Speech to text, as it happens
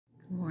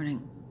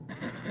Morning.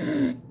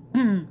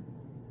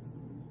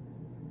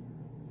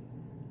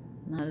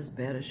 Not as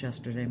bad as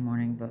yesterday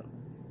morning, but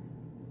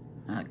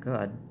not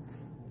good.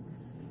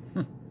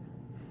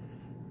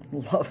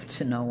 Love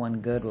to know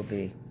when good will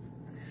be.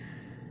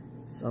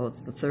 So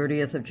it's the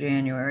 30th of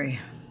January,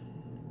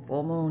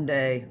 full moon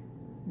day,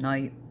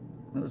 night.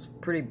 It was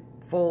pretty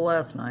full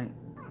last night.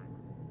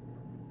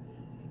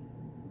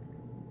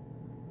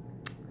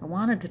 I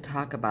wanted to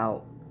talk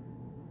about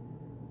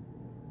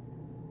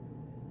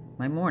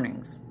my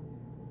mornings.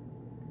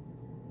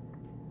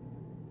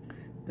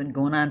 Been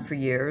going on for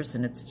years,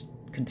 and it's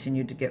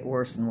continued to get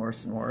worse and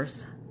worse and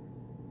worse.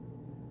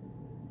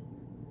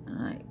 And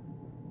I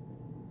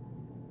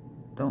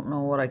don't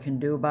know what I can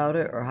do about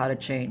it or how to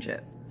change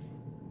it.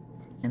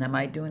 And am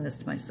I doing this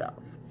to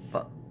myself?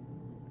 But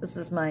this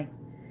is my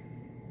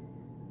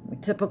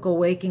typical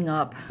waking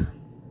up,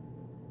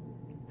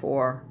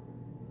 4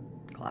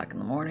 o'clock in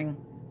the morning,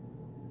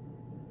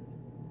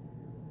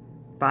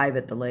 5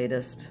 at the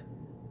latest,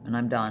 and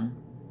I'm done.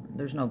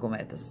 There's no going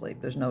back to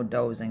sleep. There's no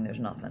dozing. There's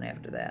nothing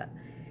after that.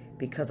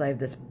 Because I have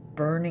this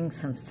burning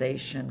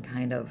sensation,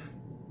 kind of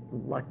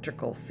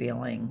electrical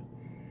feeling.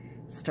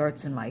 It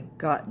starts in my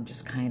gut and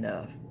just kind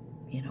of,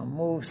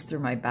 moves through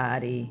my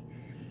body.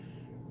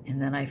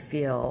 And then I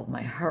feel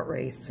my heart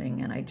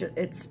racing, and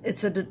it's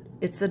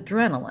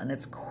adrenaline.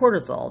 It's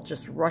cortisol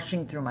just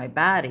rushing through my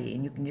body,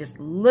 and you can just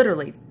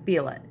literally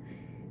feel it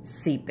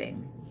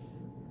seeping.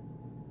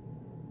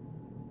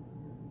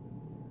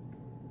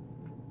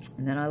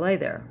 And then I lay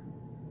there,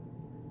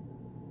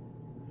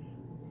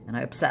 and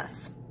I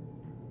obsess.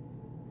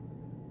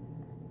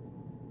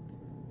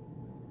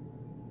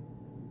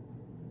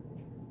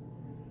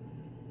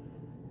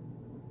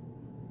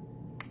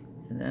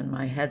 And then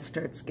my head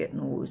starts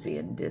getting woozy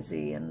and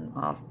dizzy and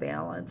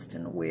off-balanced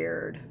and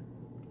weird.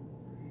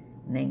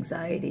 And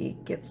anxiety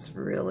gets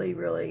really,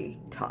 really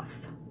tough.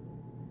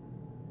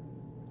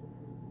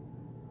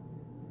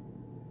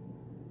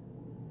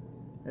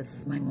 This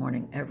is my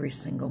morning, every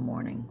single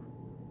morning.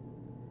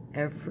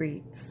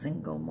 Every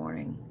single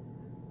morning.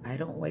 I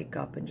don't wake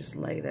up and just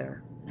lay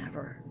there.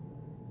 Never.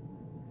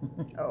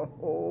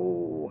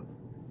 Oh.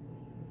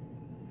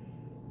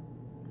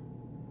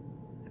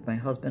 If my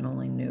husband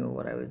only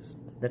knew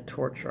the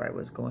torture I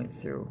was going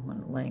through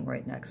when laying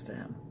right next to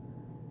him.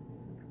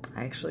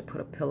 I actually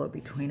put a pillow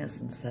between us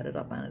and set it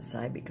up on its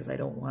side because I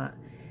don't want,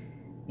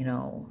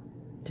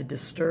 to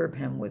disturb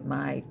him with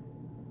my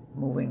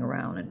moving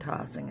around and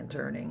tossing and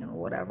turning and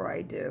whatever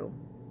I do.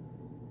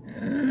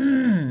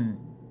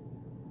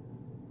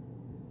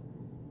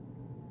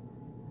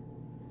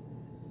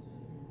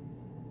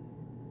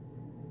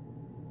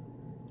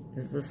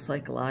 Is this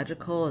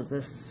psychological? Is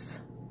this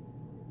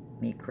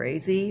me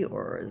crazy?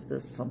 Or is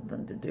this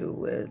something to do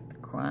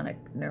with chronic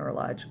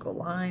neurological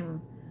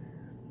Lyme?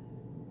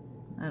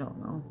 I don't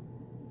know.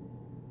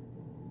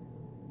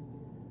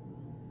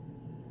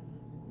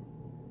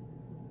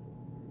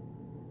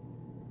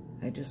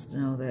 I just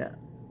know that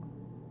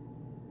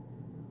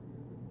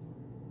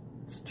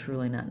it's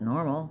truly not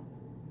normal.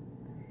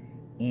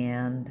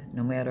 And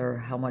no matter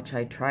how much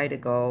I try to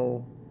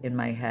go in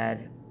my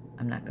head,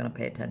 I'm not going to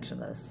pay attention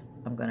to this.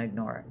 I'm going to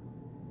ignore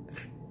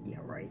it. Yeah,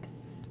 right.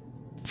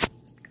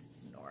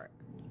 Ignore it.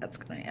 That's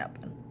going to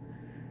happen.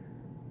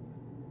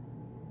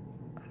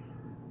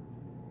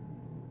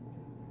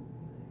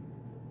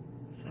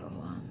 So,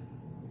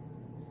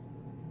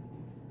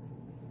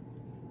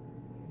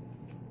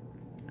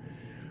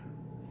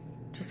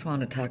 just want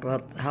to talk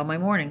about how my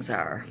mornings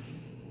are.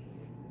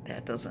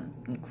 That doesn't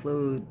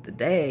include the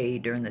day,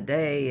 during the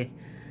day,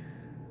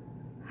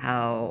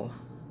 how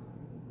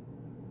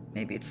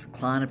maybe it's the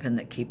Klonopin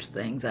that keeps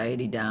the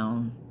anxiety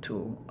down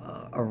to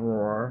a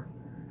roar,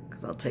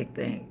 because I'll take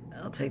the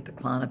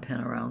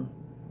Klonopin around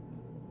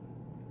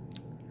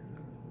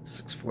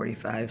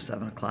 6:45,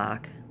 7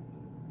 o'clock,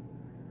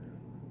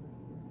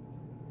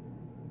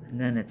 and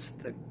then it's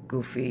the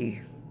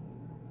goofy,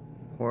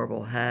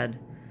 horrible head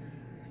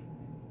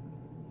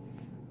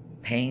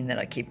pain that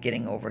I keep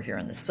getting over here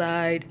on the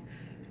side.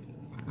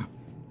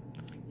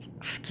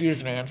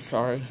 Excuse me, I'm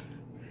sorry.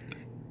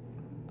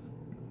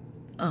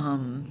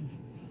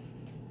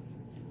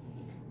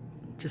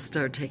 Just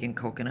started taking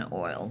coconut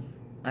oil.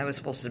 I was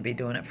supposed to be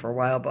doing it for a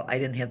while, but I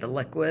didn't have the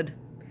liquid.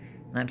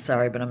 And I'm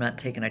sorry, but I'm not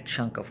taking a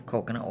chunk of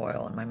coconut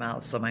oil in my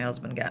mouth. So my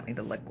husband got me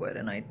the liquid,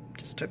 and I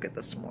just took it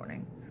this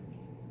morning.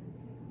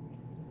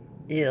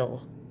 Ew.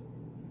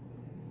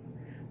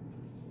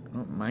 I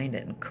don't mind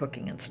it in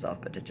cooking and stuff,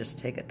 but to just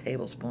take a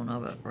tablespoon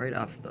of it right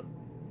out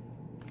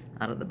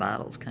of the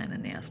bottle is kind of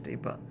nasty.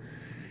 But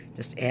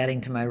just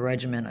adding to my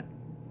regimen of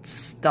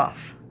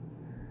stuff.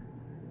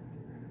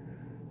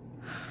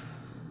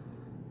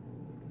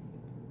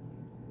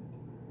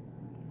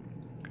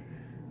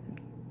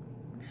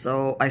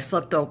 So I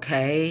slept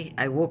okay.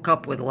 I woke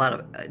up with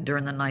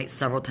during the night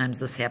several times.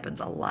 This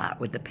happens a lot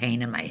with the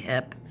pain in my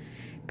hip,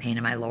 pain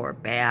in my lower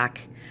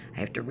back. I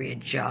have to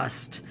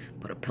readjust,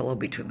 put a pillow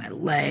between my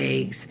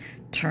legs,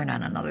 turn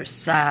on another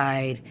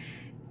side.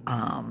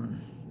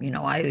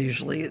 I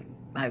usually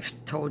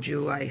I've told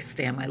you I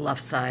stay on my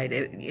left side,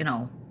 you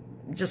know,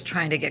 just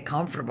trying to get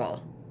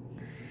comfortable.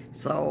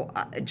 So,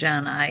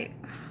 Jen, I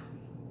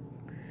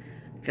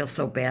feel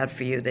so bad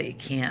for you that you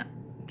can't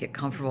get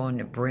comfortable in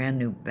your brand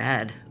new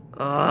bed.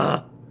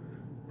 Ugh,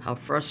 how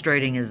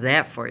frustrating is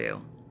that for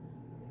you?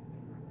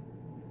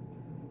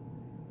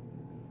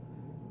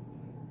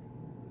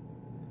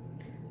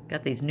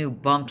 Got these new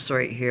bumps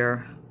right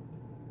here.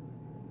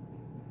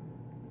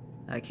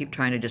 I keep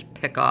trying to just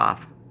pick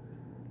off.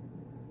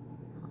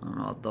 I don't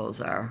know what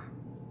those are.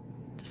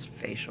 Just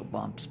facial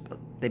bumps, but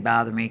they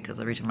bother me because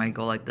every time I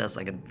go like this,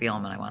 I can feel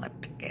them and I want to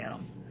pick at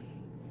them.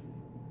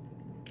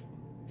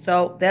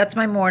 So that's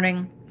my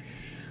morning.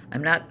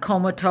 I'm not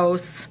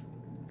comatose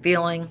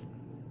feeling.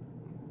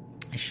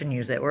 I shouldn't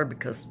use that word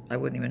because I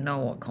wouldn't even know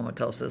what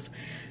comatose is.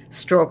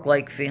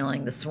 Stroke-like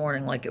feeling this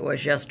morning like it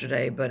was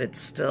yesterday, but it's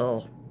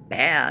still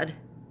bad.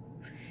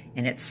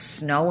 And it's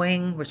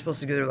snowing. We're supposed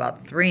to get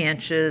about 3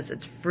 inches.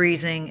 It's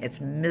freezing. It's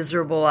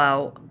miserable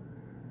out.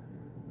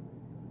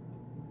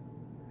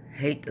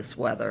 Hate this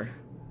weather.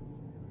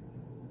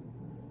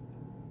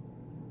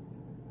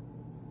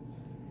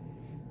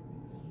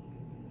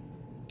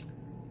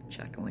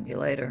 Checking with you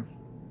later.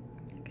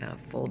 Got a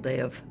full day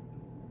of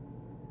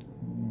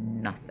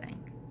nothing.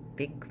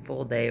 Big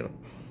full day of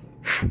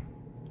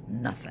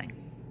nothing.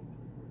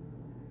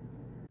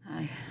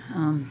 I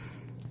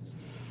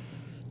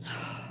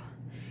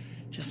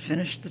just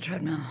finished the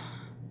treadmill.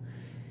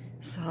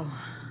 So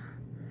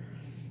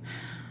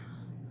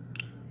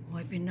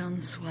wiping down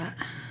the sweat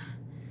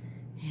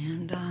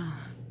and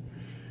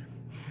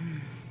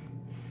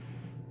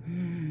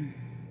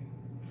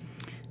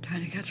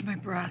trying to catch my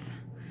breath.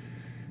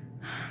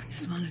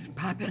 Just wanted to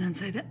pop in and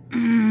say that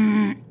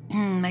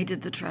I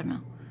did the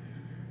treadmill.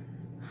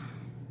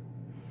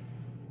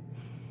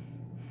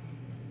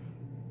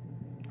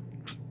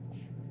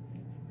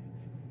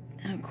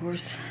 And of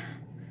course,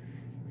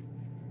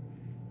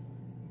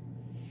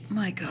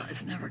 my gut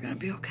is never going to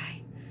be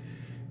okay.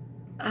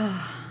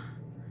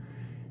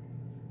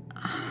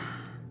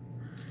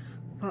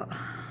 But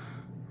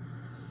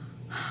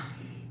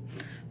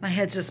my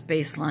head's just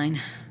baseline.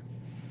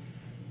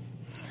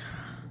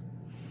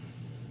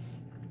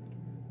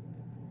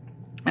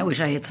 I wish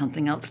I had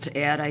something else to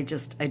add. I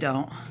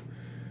don't.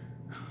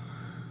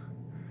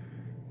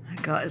 My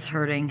gut is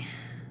hurting.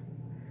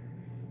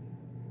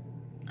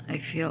 I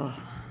feel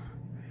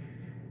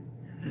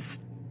this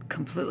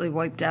completely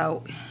wiped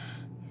out.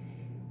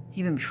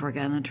 Even before I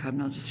got on the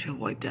treadmill, I just feel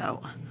wiped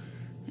out.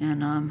 And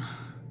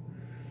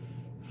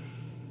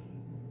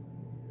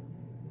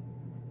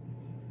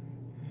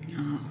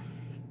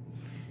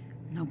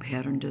no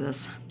pattern to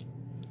this.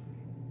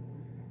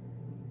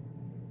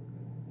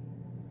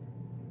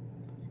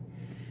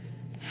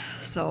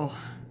 So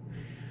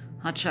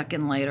I'll check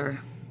in later.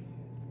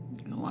 I'm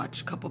gonna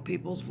watch a couple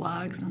people's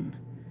vlogs, and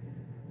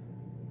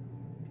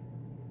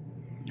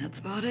that's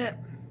about it.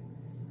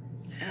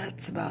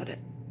 That's about it.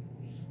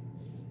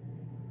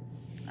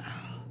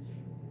 Oh.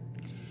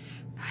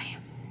 Bye.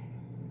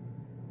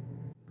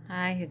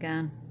 Hi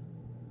again.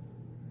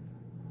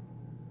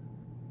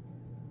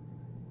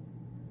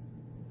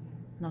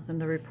 Nothing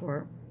to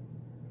report.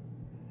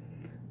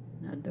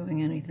 Not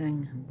doing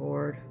anything. I'm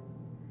bored.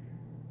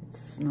 It's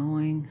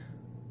snowing.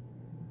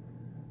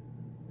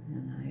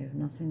 And I have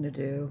nothing to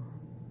do.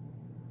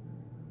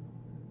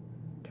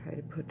 Try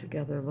to put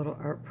together a little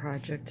art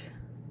project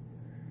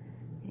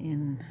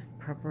in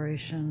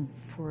preparation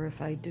for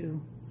if I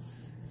do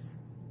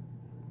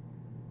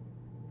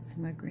see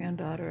my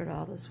granddaughter at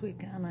all this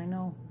weekend. I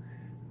know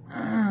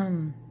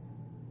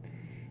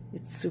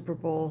it's Super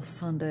Bowl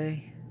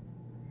Sunday,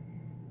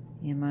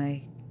 and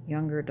my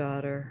younger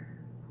daughter,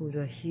 who's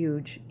a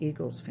huge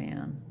Eagles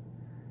fan,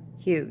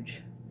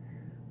 huge,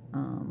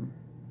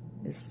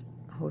 is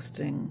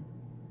hosting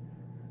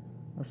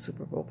a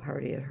Super Bowl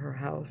party at her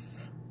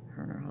house,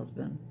 her and her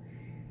husband.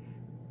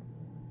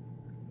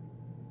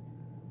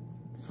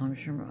 So I'm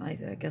sure, I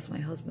guess my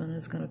husband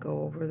is going to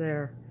go over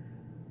there.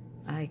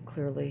 I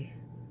clearly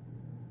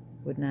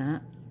would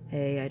not.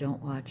 A, I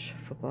don't watch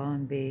football,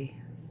 and B,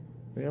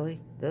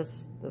 really?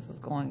 This is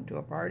going to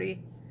a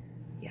party?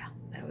 Yeah,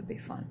 that would be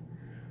fun.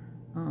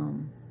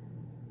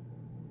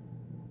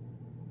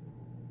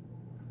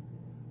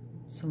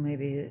 So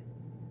maybe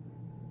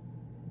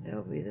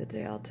that'll be the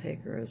day I'll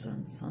take her, is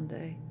on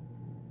Sunday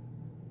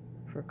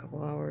for a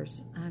couple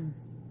hours. I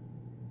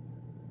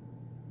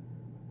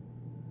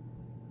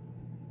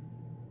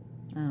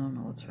don't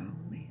know what's wrong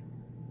with me.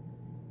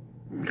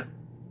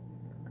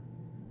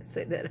 I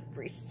say that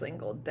every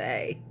single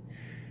day.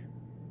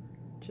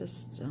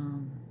 Just,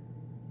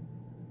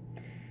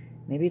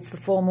 maybe it's the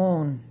full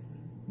moon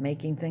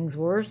making things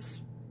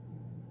worse.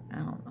 I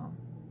don't know.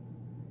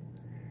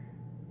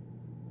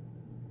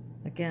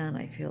 Again,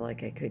 I feel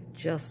like I could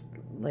just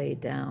lay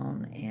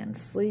down and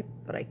sleep,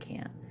 but I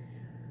can't.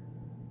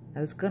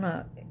 I was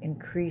gonna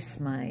increase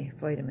my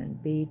vitamin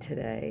B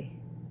today.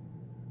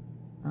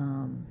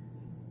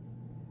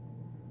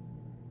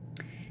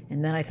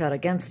 And then I thought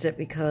against it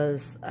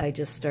because I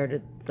just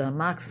started the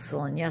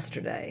amoxicillin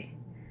yesterday.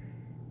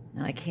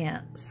 And I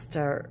can't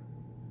start,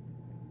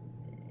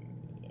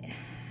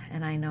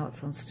 and I know it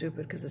sounds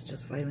stupid because it's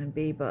just vitamin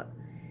B, but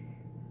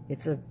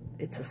it's a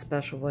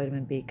special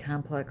vitamin B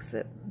complex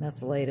that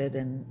methylated,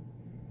 and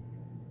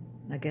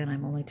again,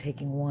 I'm only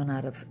taking 1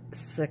 out of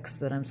 6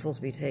 that I'm supposed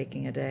to be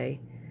taking a day.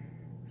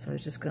 So I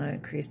was just going to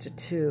increase to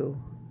 2.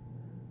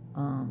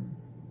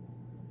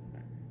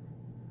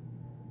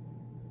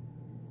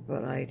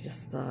 But I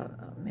just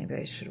thought maybe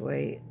I should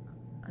wait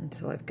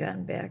until I've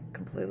gotten back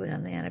completely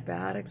on the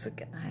antibiotics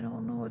again. I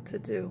don't know what to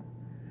do.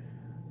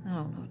 I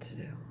don't know what to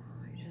do.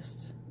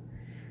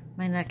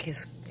 My neck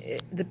is,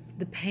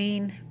 the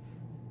pain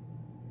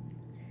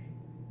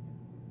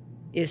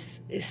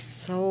is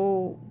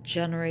so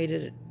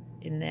generated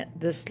in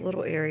this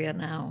little area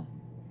now.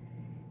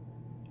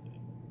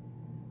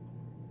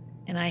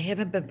 And I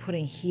haven't been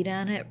putting heat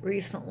on it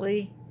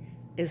recently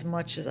as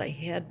much as I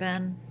had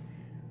been,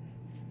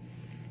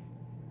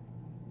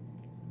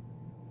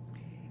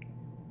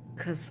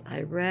 because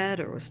I read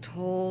or was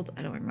told,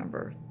 I don't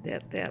remember,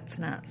 that that's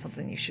not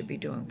something you should be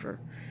doing for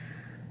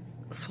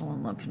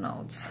swollen lymph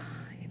nodes,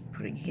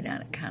 putting heat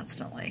on it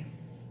constantly.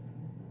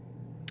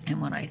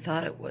 And when I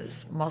thought it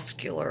was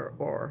muscular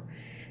or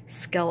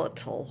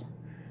skeletal,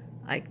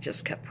 I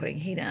just kept putting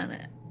heat on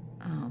it.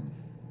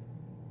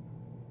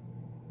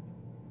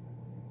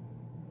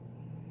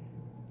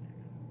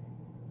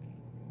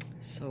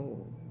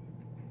 So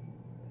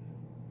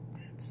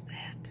that's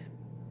that.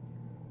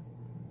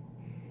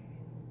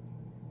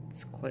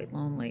 It's quite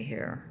lonely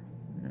here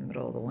in the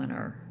middle of the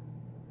winter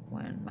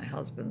when my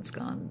husband's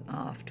gone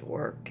off to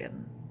work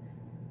and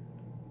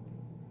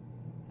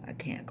I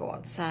can't go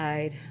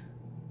outside.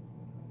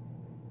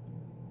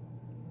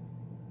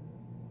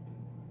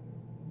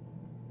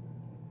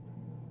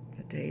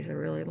 The days are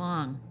really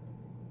long.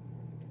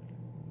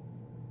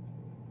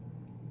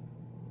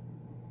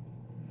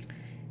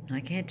 And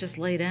I can't just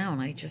lay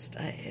down.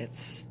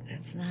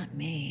 It's not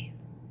me.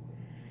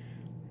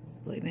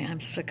 Believe me, I'm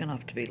sick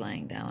enough to be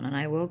laying down, and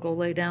I will go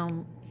lay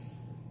down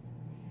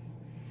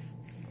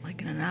like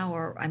in an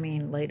hour. I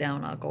mean, lay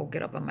down, I'll go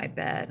get up on my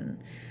bed and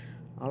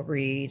I'll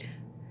read.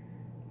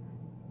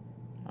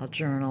 I'll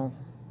journal.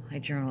 I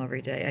journal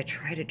every day. I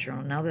try to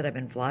journal. Now that I've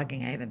been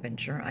vlogging, I haven't been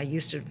journal. I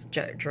used to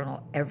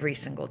journal every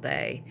single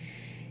day.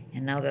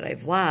 And now that I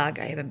vlog,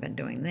 I haven't been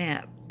doing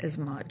that as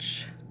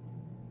much.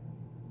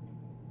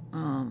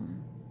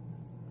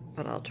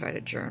 But I'll try to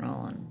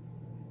journal, and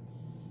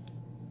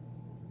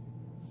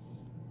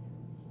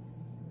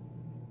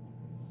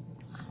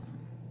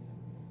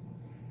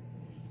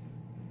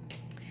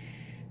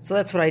so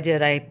that's what I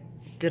did. I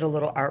did a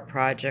little art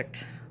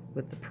project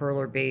with the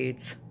perler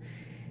beads.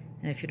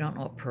 And if you don't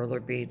know what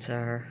perler beads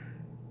are,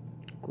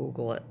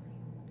 Google it.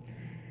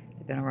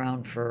 They've been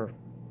around for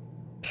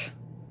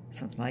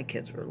since my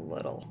kids were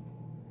little,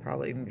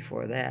 probably even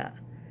before that.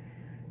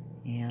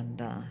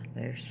 And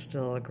they're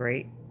still a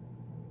great,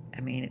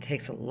 I mean, it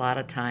takes a lot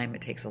of time.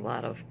 It takes a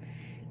lot of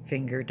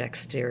finger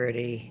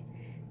dexterity.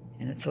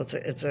 And so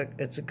it's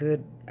a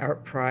good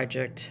art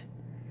project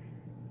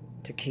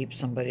to keep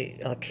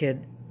a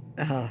kid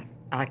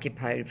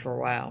occupied for a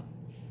while.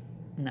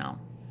 Now,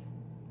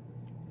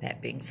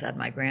 that being said,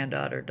 my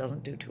granddaughter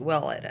doesn't do too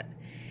well at it.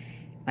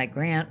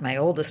 My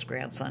oldest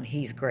grandson,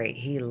 he's great.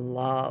 He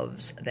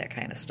loves that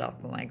kind of stuff.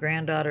 But my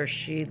granddaughter,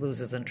 she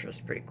loses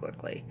interest pretty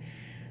quickly.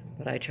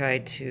 But I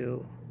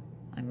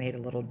made a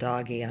little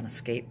doggy on a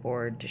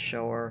skateboard to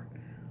show her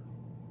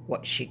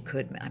what she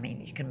could. I mean,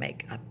 you can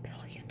make a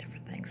billion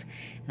different things.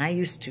 And I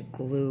used to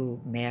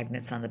glue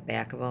magnets on the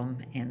back of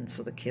them, and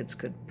so the kids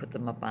could put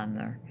them up on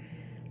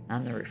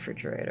the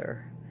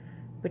refrigerator.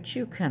 But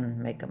you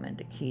can make them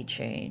into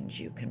keychains.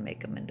 You can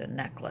make them into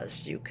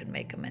necklace. You can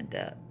make them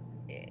into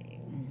you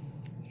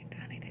can do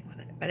anything with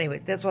it. But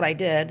anyways, that's what I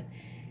did.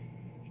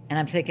 And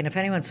I'm thinking, if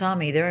anyone saw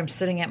me there, I'm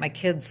sitting at my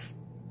grandkids'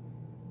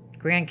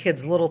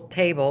 little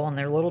table, and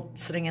they're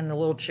sitting in the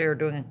little chair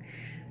doing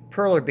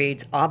perler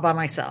beads all by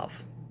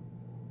myself.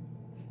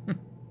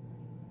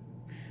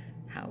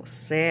 How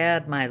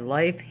sad my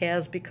life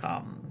has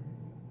become.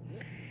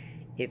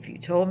 If you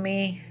told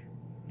me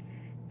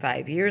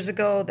 5 years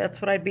ago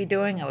that's what I'd be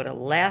doing, I would have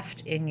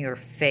laughed in your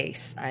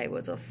face. I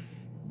was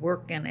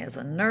working as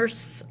a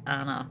nurse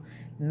on a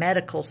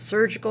medical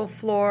surgical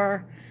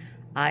floor.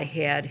 I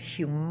had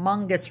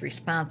humongous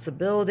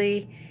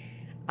responsibility.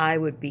 I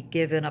would be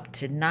given up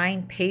to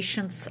 9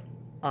 patients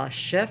a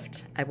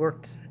shift. I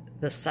worked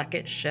the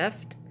second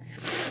shift.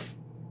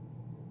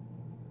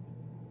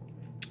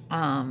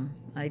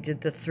 I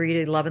did the 3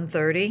 to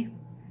 11:30.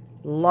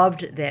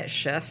 Loved that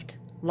shift.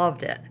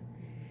 Loved it.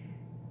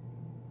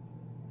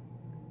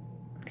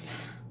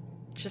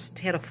 Just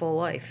had a full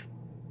life.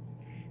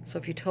 So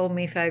if you told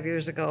me 5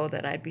 years ago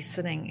that I'd be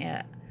sitting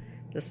at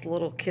this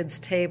little kid's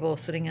table,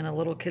 sitting in a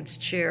little kid's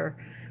chair,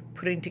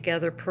 putting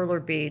together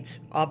perler beads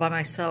all by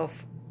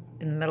myself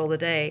in the middle of the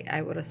day,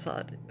 I would have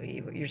thought,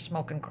 you're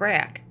smoking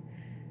crack.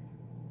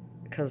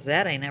 Because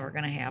that ain't ever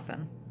going to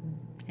happen.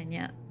 And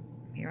yet,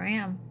 here I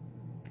am.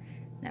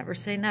 Never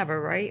say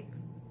never, right?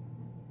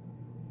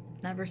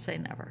 Never say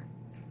never.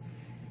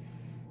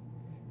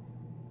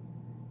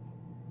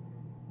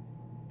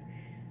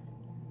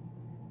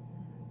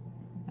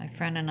 my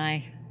friend and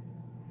I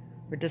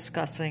were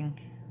discussing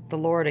the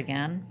Lord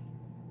again,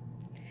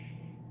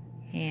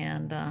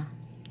 and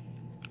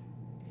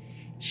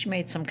she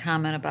made some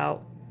comment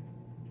about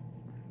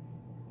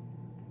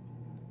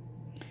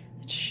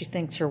she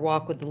thinks her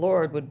walk with the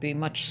Lord would be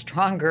much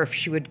stronger if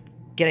she would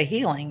get a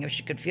healing, if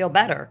she could feel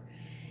better.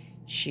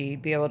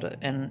 She'd be able to,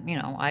 and you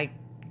know, I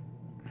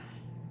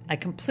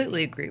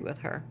completely agree with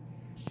her.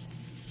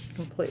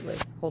 Completely.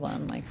 Hold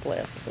on, my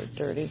glasses are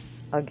dirty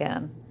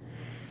again.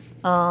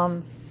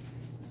 But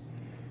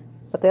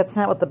that's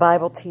not what the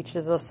Bible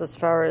teaches us as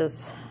far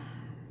as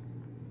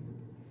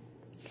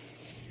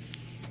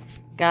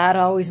God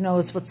always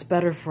knows what's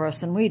better for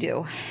us than we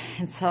do.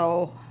 And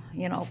so,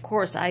 you know, of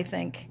course, I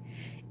think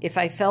if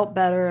I felt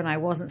better and I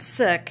wasn't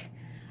sick,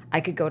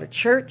 I could go to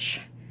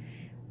church.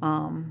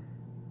 I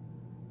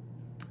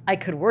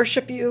could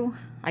worship you.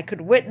 I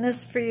could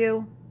witness for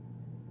you.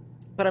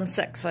 But I'm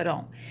sick, so I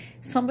don't.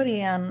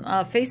 Somebody on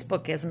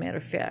Facebook, as a matter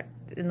of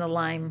fact, in the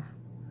Lyme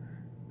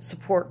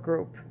support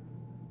group,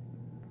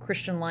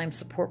 Christian Lyme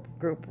support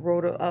group,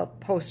 wrote a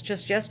post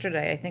just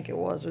yesterday, I think it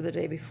was, or the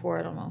day before,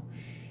 I don't know,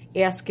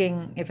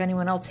 asking if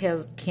anyone else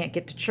can't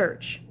get to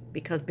church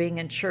because being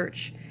in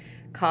church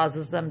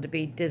causes them to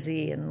be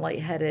dizzy and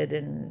lightheaded,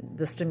 and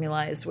the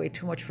stimuli is way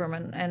too much for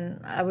them.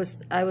 And I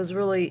was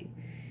really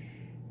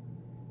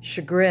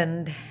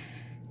chagrined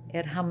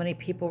at how many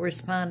people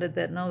responded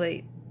that no,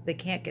 they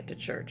can't get to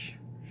church,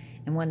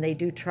 and when they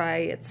do try,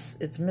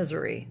 it's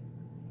misery.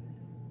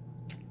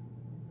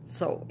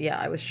 So yeah,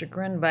 I was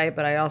chagrined by it,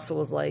 but I also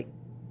was like,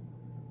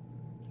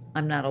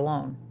 I'm not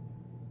alone.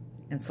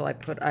 And so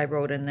I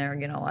wrote in there,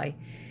 you know, I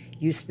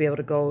used to be able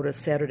to go to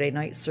Saturday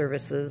night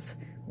services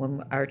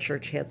when our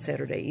church had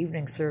Saturday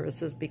evening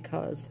services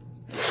because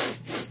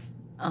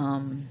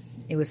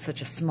it was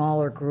such a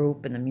smaller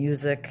group, and the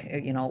music,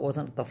 you know, it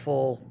wasn't the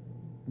full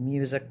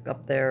music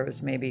up there. It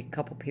was maybe a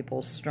couple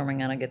people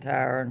strumming on a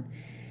guitar, and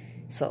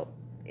so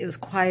it was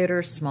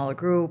quieter, smaller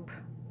group,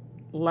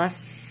 less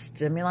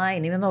stimuli.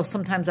 And even though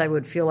sometimes I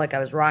would feel like I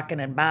was rocking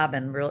and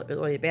bobbing really,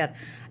 really bad,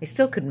 I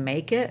still could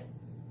make it.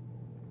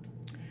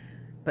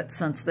 But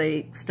since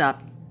they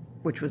stopped,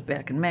 which was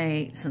back in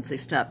May, since they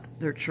stopped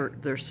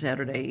their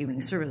Saturday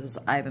evening services,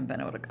 I haven't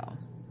been able to go.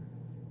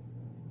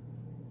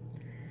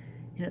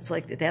 And it's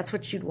like, that's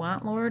what you'd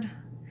want, Lord?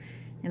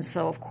 And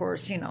so, of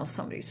course, you know,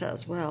 somebody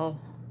says, well,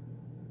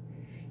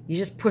 you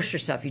just push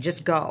yourself. You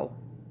just go.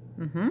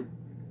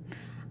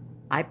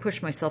 I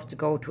push myself to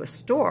go to a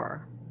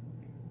store,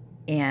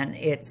 and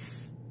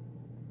it's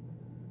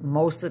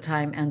most of the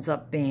time ends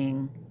up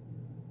being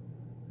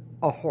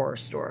a horror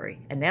story.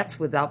 And that's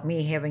without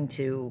me having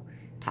to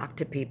talk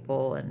to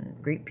people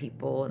and greet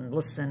people and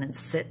listen and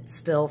sit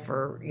still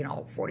for, you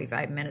know,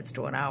 45 minutes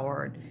to an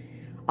hour and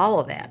all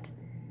of that.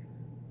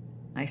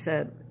 I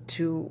said,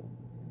 to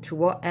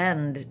what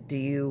end do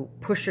you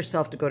push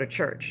yourself to go to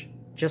church?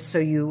 Just so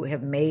you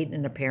have made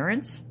an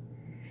appearance?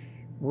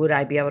 Would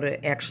I be able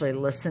to actually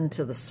listen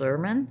to the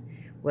sermon?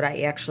 Would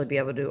I actually be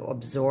able to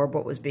absorb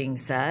what was being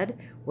said?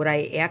 Would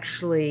I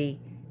actually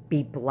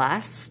be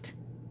blessed?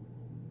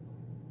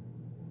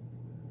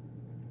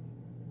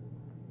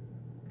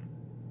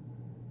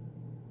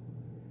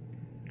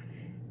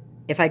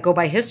 If I go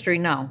by history,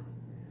 no.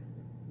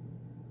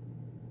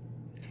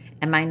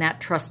 Am I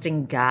not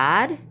trusting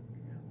God?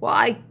 Well,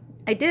 I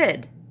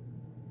did.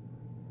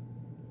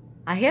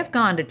 I have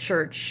gone to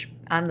church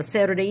on the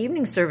Saturday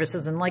evening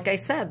services, and like I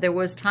said, there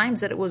was times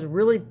that it was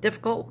really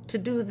difficult to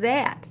do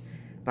that.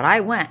 But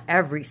I went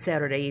every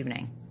Saturday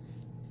evening.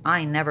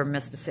 I never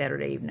missed a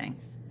Saturday evening.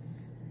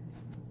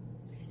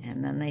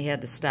 And then they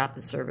had to stop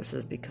the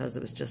services because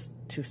it was just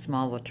too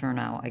small of a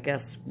turnout. I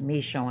guess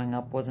me showing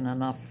up wasn't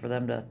enough for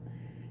them to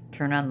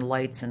turn on the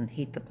lights and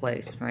heat the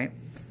place, right?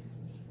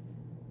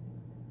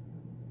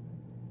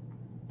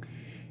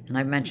 And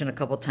I've mentioned a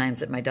couple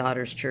times that my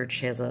daughter's church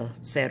has a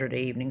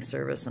Saturday evening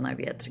service, and I've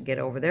yet to get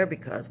over there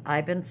because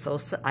I've been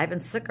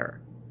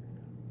sicker.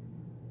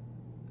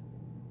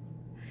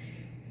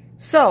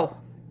 So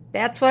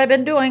that's what I've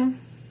been doing.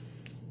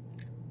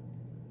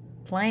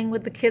 Playing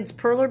with the kids'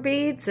 perler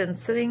beads and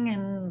sitting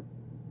and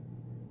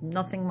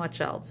nothing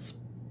much else.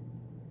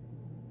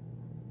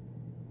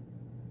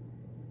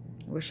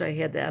 I wish I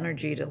had the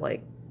energy to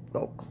like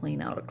go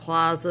clean out a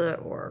closet,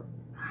 or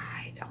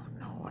I don't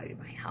know, I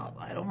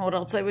don't know what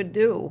else I would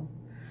do.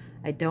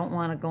 I don't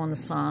want to go in the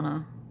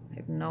sauna. I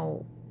have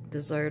no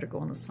desire to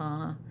go in the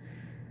sauna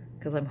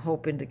because I'm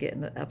hoping to get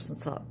in the Epsom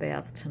salt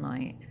bath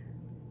tonight.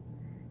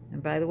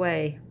 And by the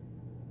way,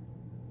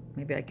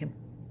 maybe I can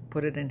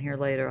put it in here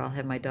later. I'll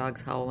have my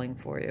dogs howling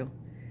for you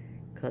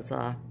because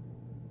I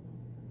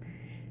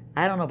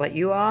don't know about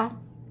you all,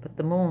 but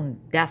the moon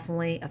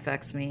definitely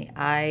affects me.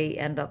 I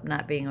end up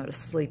not being able to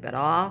sleep at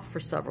all for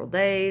several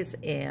days,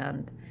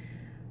 and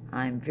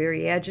I'm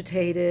very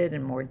agitated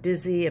and more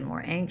dizzy and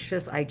more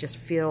anxious. I just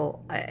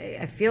feel,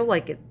 I feel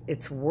like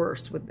it's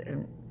worse with,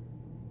 and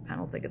I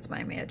don't think it's my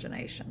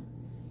imagination.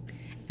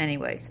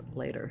 Anyways,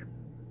 later.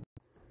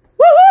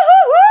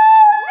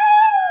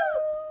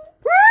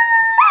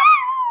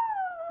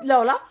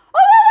 Lola.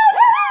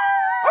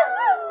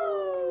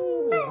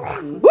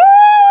 Woo!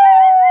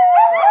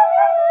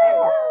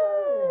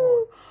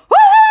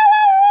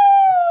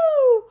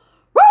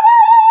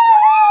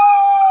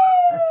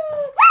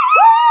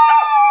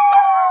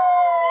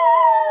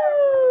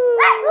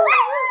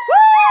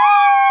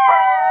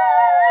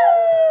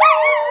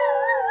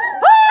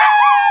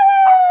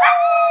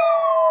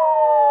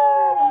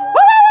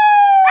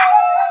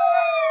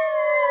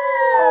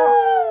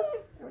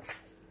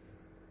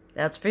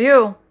 That's for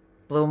you,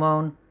 Blue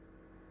Moon.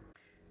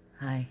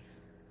 Hi.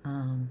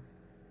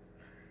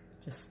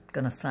 Just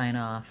gonna sign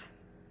off.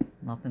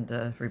 Nothing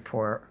to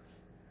report.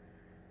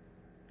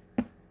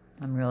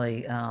 I'm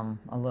really a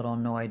little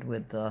annoyed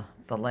with the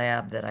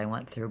lab that I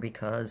went through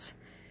because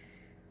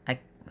I'm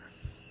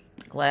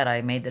glad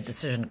I made the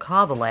decision to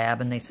call the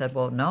lab, and they said,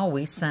 well, no,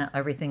 we sent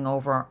everything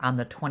over on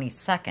the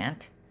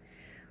 22nd,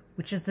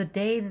 which is the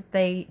day that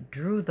they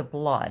drew the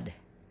blood.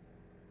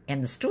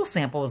 And the stool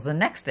sample was the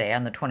next day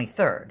on the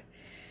 23rd.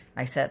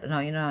 I said, no,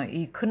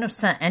 you couldn't have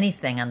sent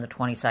anything on the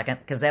 22nd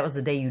because that was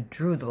the day you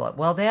drew the blood.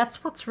 Well,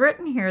 that's what's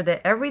written here, that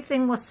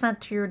everything was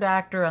sent to your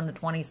doctor on the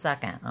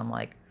 22nd. I'm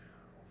like,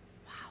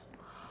 wow.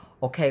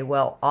 Okay,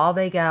 well, all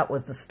they got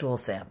was the stool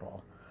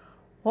sample.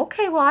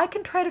 Okay, well, I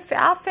can try to,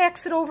 I'll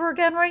fax it over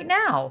again right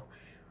now.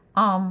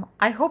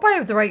 I hope I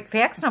have the right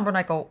fax number. And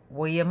I go,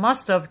 well, you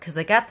must have because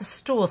they got the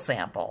stool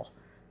sample.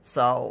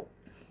 So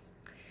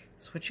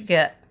that's what you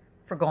get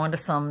for going to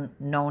some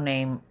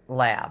no-name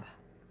lab.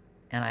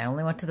 And I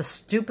only went to the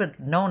stupid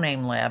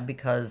no-name lab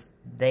because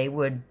they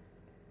would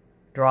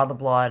draw the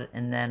blood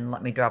and then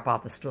let me drop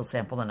off the stool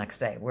sample the next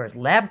day. Whereas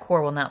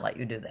LabCorp will not let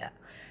you do that.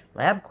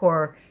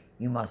 LabCorp,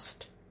 you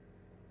must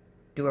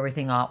do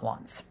everything all at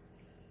once.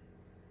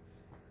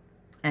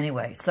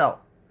 Anyway, so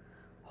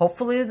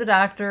hopefully the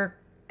doctor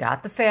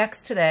got the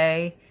fax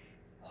today.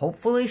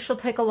 Hopefully she'll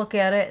take a look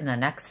at it in the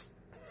next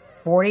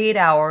 48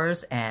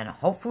 hours. And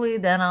hopefully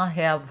then I'll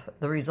have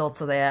the results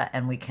of that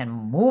and we can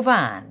move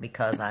on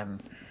because I'm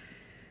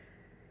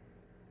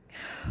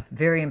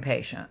very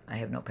impatient. I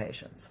have no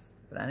patience.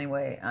 But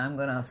anyway, I'm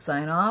going to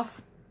sign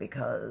off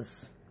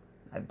because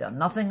I've done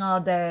nothing all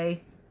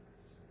day.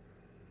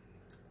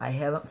 I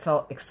haven't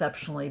felt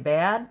exceptionally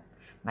bad.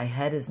 My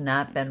head has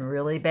not been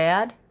really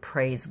bad.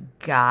 Praise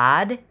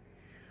God.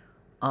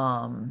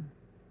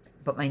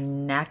 But my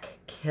neck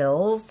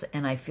kills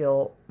and I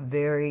feel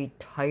very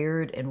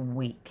tired and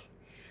weak.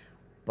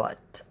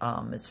 But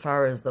as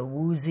far as the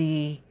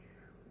woozy,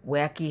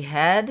 wacky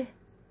head,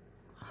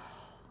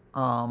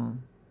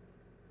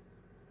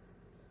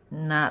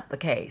 not the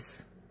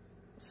case.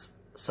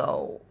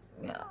 So,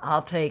 yeah,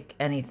 I'll take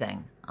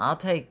anything. I'll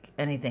take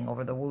anything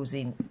over the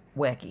woozy,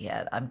 wacky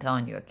head. I'm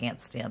telling you, I can't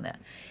stand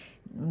that.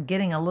 I'm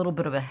getting a little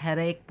bit of a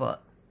headache,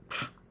 but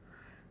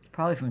it's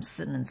probably from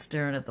sitting and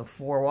staring at the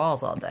four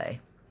walls all day.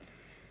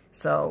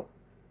 So,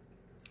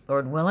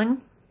 Lord willing,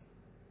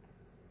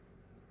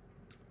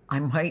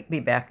 I might be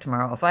back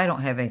tomorrow if I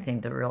don't have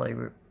anything to really,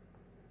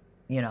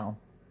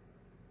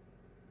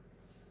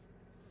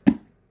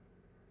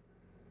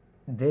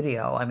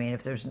 video. I mean,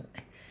 if there's,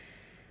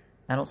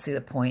 I don't see the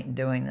point in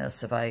doing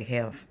this if I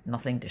have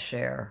nothing to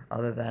share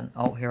other than,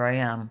 oh, here I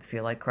am,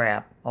 feel like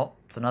crap. Oh,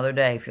 it's another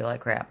day, feel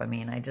like crap. I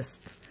mean, I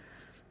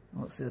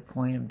don't see the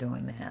point of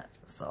doing that.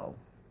 So,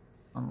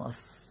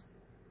 unless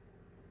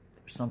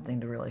there's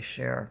something to really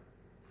share,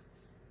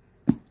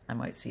 I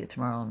might see you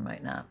tomorrow and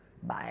might not.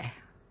 Bye.